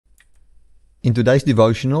In today's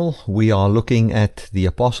devotional, we are looking at the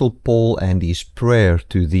Apostle Paul and his prayer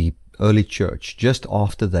to the early church just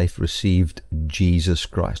after they've received Jesus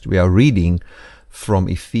Christ. We are reading from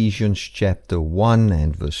Ephesians chapter 1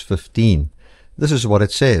 and verse 15. This is what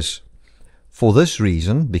it says. For this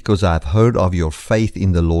reason, because I have heard of your faith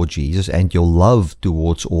in the Lord Jesus and your love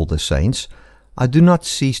towards all the saints, I do not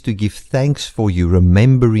cease to give thanks for you,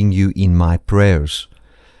 remembering you in my prayers.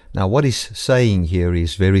 Now, what he's saying here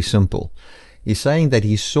is very simple. He's saying that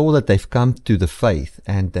he saw that they've come to the faith,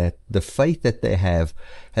 and that the faith that they have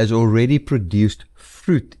has already produced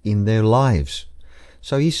fruit in their lives.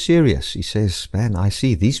 So he's serious. He says, man, I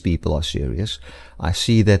see these people are serious. I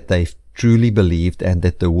see that they've truly believed and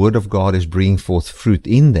that the Word of God is bringing forth fruit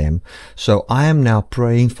in them. So I am now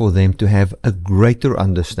praying for them to have a greater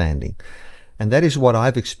understanding. And that is what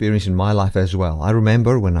I've experienced in my life as well. I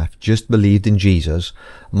remember when I've just believed in Jesus,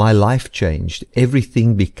 my life changed.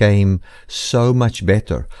 Everything became so much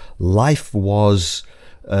better. Life was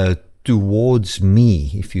towards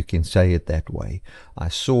me, if you can say it that way. I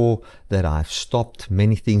saw that I've stopped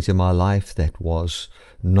many things in my life that was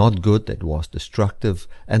not good, that was destructive,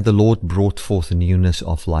 and the Lord brought forth newness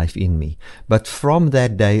of life in me. But from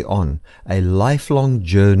that day on, a lifelong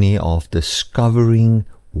journey of discovering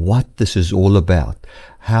what this is all about,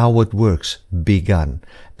 how it works, begun.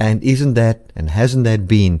 And isn't that, and hasn't that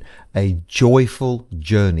been a joyful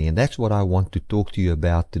journey? And that's what I want to talk to you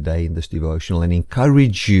about today in this devotional and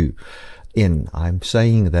encourage you in. I'm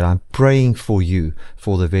saying that I'm praying for you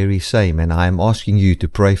for the very same, and I'm asking you to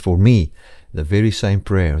pray for me the very same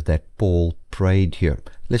prayer that Paul prayed here.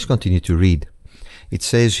 Let's continue to read. It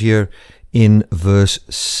says here in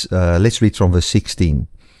let's read from verse 16.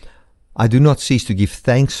 I do not cease to give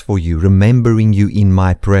thanks for you, remembering you in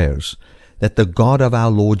my prayers, that the God of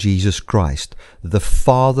our Lord Jesus Christ, the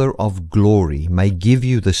Father of glory, may give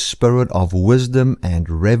you the spirit of wisdom and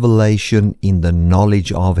revelation in the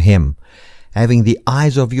knowledge of Him, having the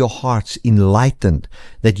eyes of your hearts enlightened,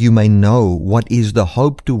 that you may know what is the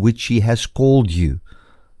hope to which He has called you,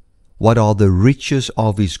 what are the riches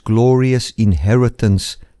of His glorious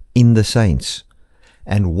inheritance in the saints,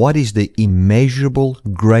 and what is the immeasurable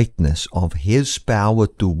greatness of His power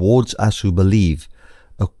towards us who believe,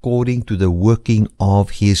 according to the working of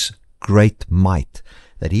His great might,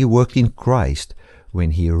 that He worked in Christ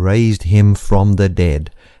when He raised Him from the dead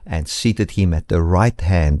and seated Him at the right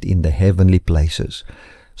hand in the heavenly places.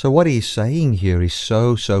 So what He's saying here is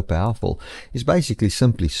so powerful. He's basically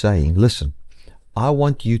simply saying, listen, I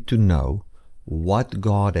want you to know what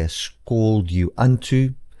God has called you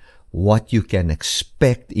unto, what you can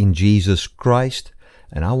expect in Jesus Christ,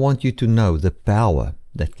 and I want you to know the power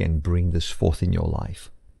that can bring this forth in your life.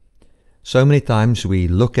 So many times we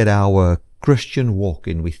look at our Christian walk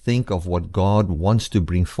and we think of what God wants to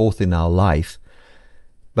bring forth in our life,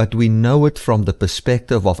 but we know it from the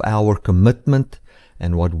perspective of our commitment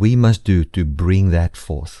and what we must do to bring that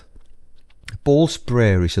forth. Paul's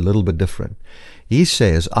prayer is a little bit different. He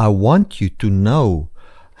says, I want you to know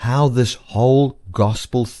how this whole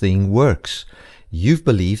gospel thing works. You've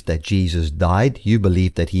believed that Jesus died, you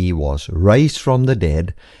believe that He was raised from the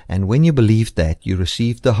dead, and when you believe that, you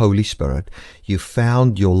received the Holy Spirit, you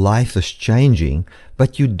found your life is changing,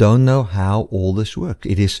 but you don't know how all this works.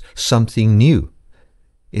 It is something new.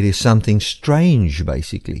 It is something strange,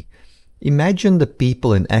 basically. Imagine the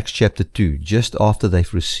people in Acts chapter 2, just after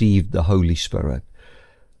they've received the Holy Spirit.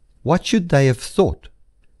 What should they have thought?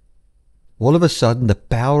 All of a sudden, the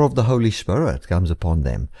power of the Holy Spirit comes upon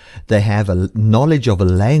them. They have a knowledge of a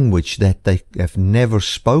language that they have never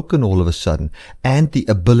spoken all of a sudden, and the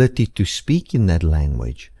ability to speak in that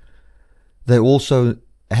language. They also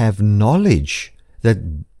have knowledge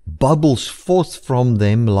that bubbles forth from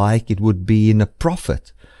them like it would be in a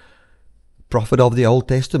prophet of the Old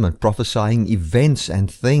Testament, prophesying events and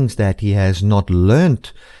things that he has not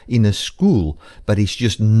learnt in a school, but he's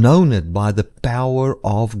just known it by the power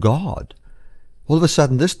of God. All of a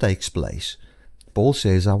sudden this takes place. Paul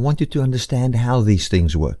says, I want you to understand how these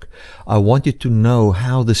things work. I want you to know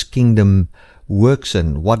how this kingdom works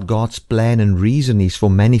and what God's plan and reason is for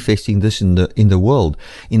manifesting this in the world.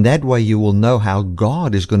 In that way you will know how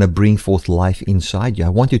God is going to bring forth life inside you. I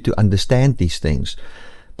want you to understand these things.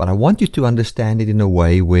 But I want you to understand it in a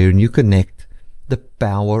way where you connect the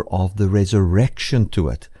power of the resurrection to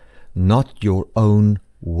it, not your own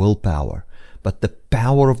willpower, but the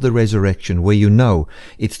power of the resurrection, where you know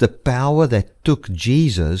it's the power that took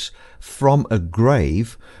Jesus from a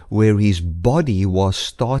grave where his body was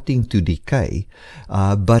starting to decay,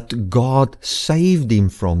 but God saved him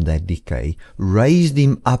from that decay, raised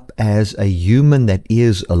him up as a human that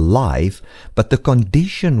is alive. But the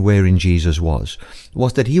condition wherein Jesus was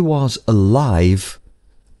that he was alive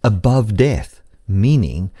above death,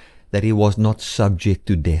 meaning that he was not subject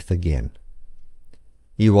to death again.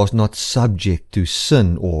 He was not subject to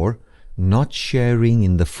sin or not sharing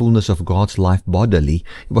in the fullness of God's life bodily.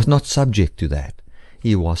 He was not subject to that.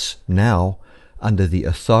 He was now under the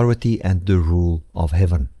authority and the rule of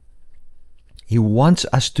heaven. He wants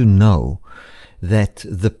us to know that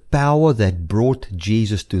the power that brought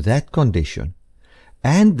Jesus to that condition,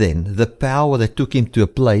 and then the power that took him to a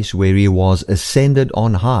place where he was ascended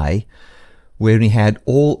on high, where he had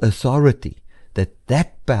all authority,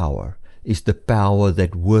 that power is the power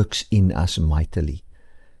that works in us mightily.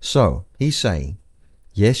 So, he's saying,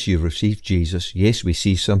 yes, you received Jesus. Yes, we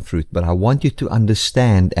see some fruit, but I want you to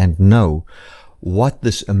understand and know what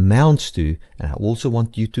this amounts to, and I also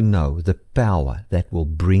want you to know the power that will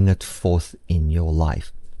bring it forth in your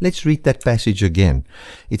life. Let's read that passage again.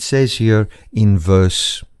 It says here in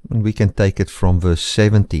verse, and we can take it from verse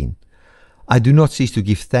 17. I do not cease to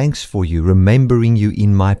give thanks for you, remembering you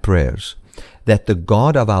in my prayers, that the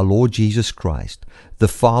God of our Lord Jesus Christ, the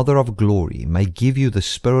Father of glory, may give you the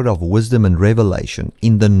spirit of wisdom and revelation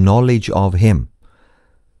in the knowledge of him.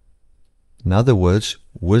 In other words,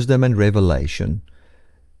 wisdom and revelation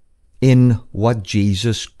in what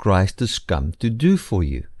Jesus Christ has come to do for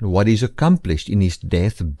you, what is accomplished in his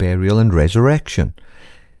death, burial, and resurrection.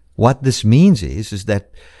 What this means is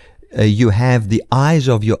that you have the eyes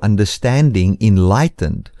of your understanding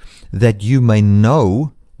enlightened, that you may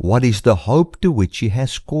know what is the hope to which he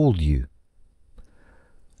has called you.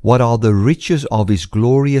 What are the riches of his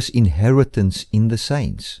glorious inheritance in the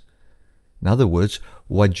saints? In other words,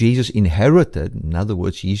 what Jesus inherited, in other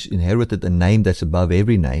words, he's inherited a name that's above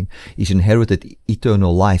every name. He's inherited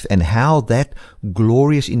eternal life. And how that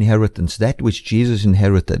glorious inheritance, that which Jesus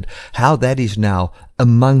inherited, how that is now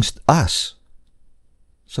amongst us.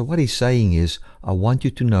 So what he's saying is, I want you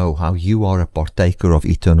to know how you are a partaker of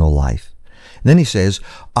eternal life. And then he says,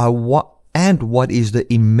 and what is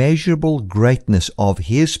the immeasurable greatness of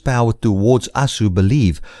his power towards us who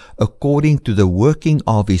believe, according to the working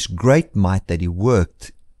of his great might that he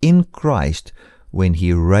worked in Christ when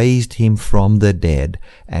he raised him from the dead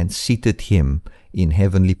and seated him in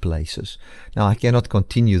heavenly places. Now, I cannot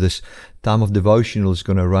continue. This time of devotional is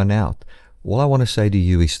going to run out. All I want to say to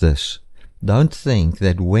you is this. Don't think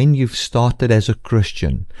that when you've started as a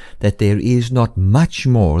Christian, that there is not much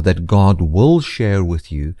more that God will share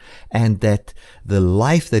with you, and that the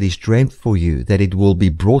life that is dreamt for you, that it will be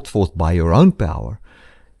brought forth by your own power.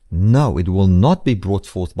 No, it will not be brought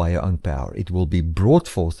forth by your own power. It will be brought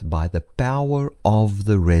forth by the power of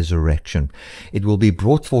the resurrection. It will be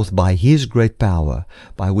brought forth by his great power,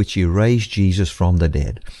 by which he raised Jesus from the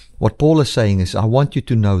dead. What Paul is saying is, I want you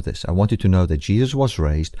to know this. I want you to know that Jesus was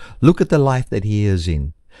raised. Look at the life that he is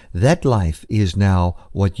in. That life is now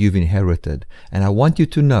what you've inherited. And I want you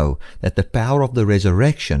to know that the power of the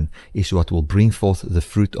resurrection is what will bring forth the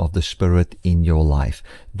fruit of the Spirit in your life.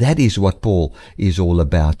 That is what Paul is all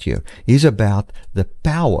about here. He's about the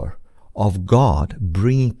power of God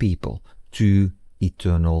bringing people to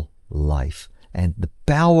eternal life. And the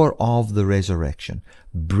power of the resurrection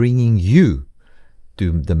bringing you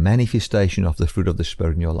to the manifestation of the fruit of the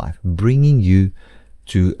Spirit in your life, bringing you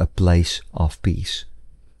to a place of peace.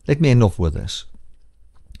 Let me end off with this.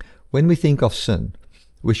 When we think of sin,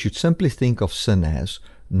 we should simply think of sin as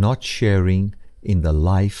not sharing in the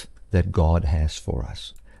life that God has for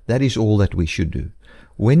us. That is all that we should do.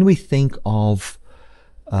 When we think of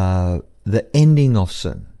the ending of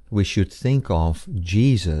sin, we should think of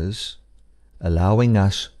Jesus allowing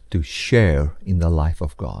us to share in the life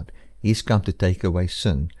of God. He's come to take away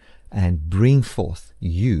sin and bring forth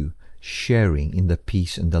you sharing in the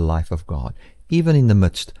peace and the life of God, even in the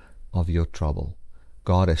midst of your trouble.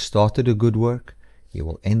 God has started a good work. He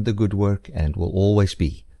will end the good work, and it will always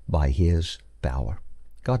be by his power.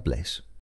 God bless.